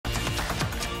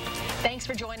Thanks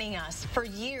for joining us. For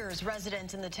years,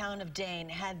 residents in the town of Dane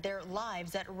had their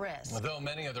lives at risk. Though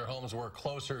many of their homes were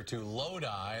closer to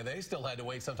Lodi, they still had to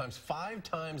wait sometimes 5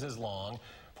 times as long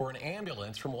for an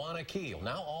ambulance from Wanakee.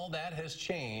 Now all that has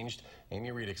changed.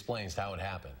 Amy Reed explains how it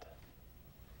happened.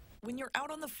 When you're out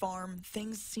on the farm,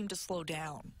 things seem to slow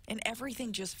down, and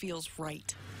everything just feels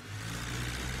right.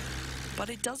 But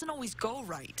it doesn't always go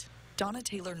right. Donna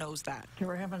Taylor knows that. You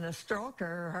were having a stroke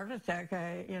or a heart attack,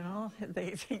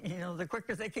 the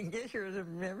quicker they can get here, the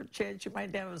better chance you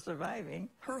might have of surviving.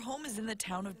 Her home is in the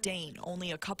town of Dane,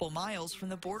 only a couple miles from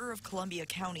the border of Columbia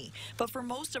County. But for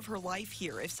most of her life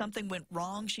here, if something went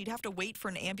wrong, she'd have to wait for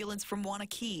an ambulance from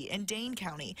Wanakee in Dane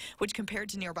County, which compared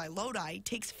to nearby Lodi,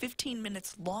 takes 15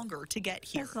 minutes longer to get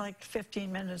here. It's like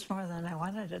 15 minutes more than I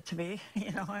wanted it to be.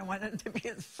 I wanted it to be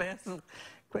as fast, as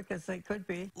quick as they could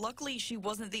be. Luckily, she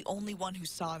wasn't the only one who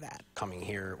saw that. Coming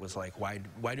here, it was like,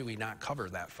 why do we not cover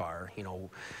that far,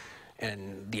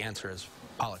 And the answer is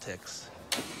politics.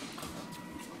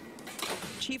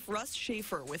 Chief Russ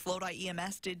Schaefer with Lodi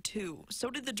EMS did too. So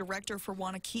did the director for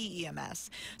Wanakee EMS.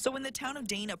 So when the town of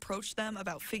Dane approached them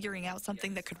about figuring out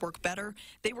something that could work better,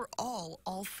 they were all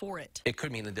for it. It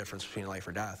could mean the difference between life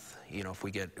or death. If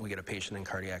we get a patient in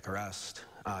cardiac arrest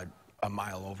a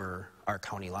mile over our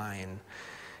county line,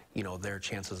 their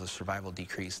chances of survival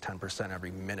decrease 10%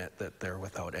 every minute that they're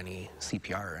without any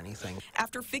CPR or anything.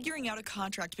 After figuring out a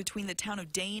contract between the town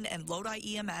of Dane and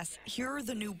Lodi EMS, here are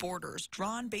the new borders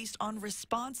drawn based on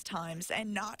response times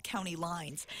and not county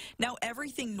lines. Now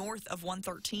everything north of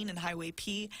 113 and Highway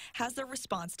P has their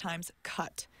response times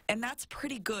cut. And that's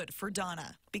pretty good for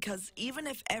Donna, because even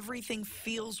if everything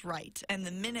feels right and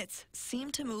the minutes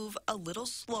seem to move a little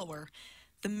slower,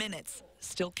 the minutes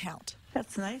still count.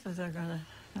 That's nice if they're going to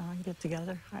get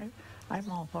together. I'm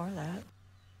all for that.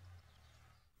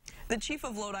 The chief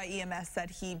of Lodi EMS said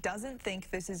he doesn't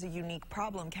think this is a unique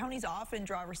problem. Counties often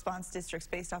draw response districts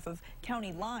based off of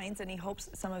county lines, and he hopes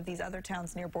some of these other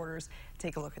towns near borders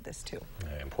take a look at this too.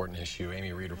 Important issue.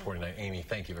 Amy Reed reporting tonight. Amy,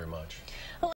 thank you very much.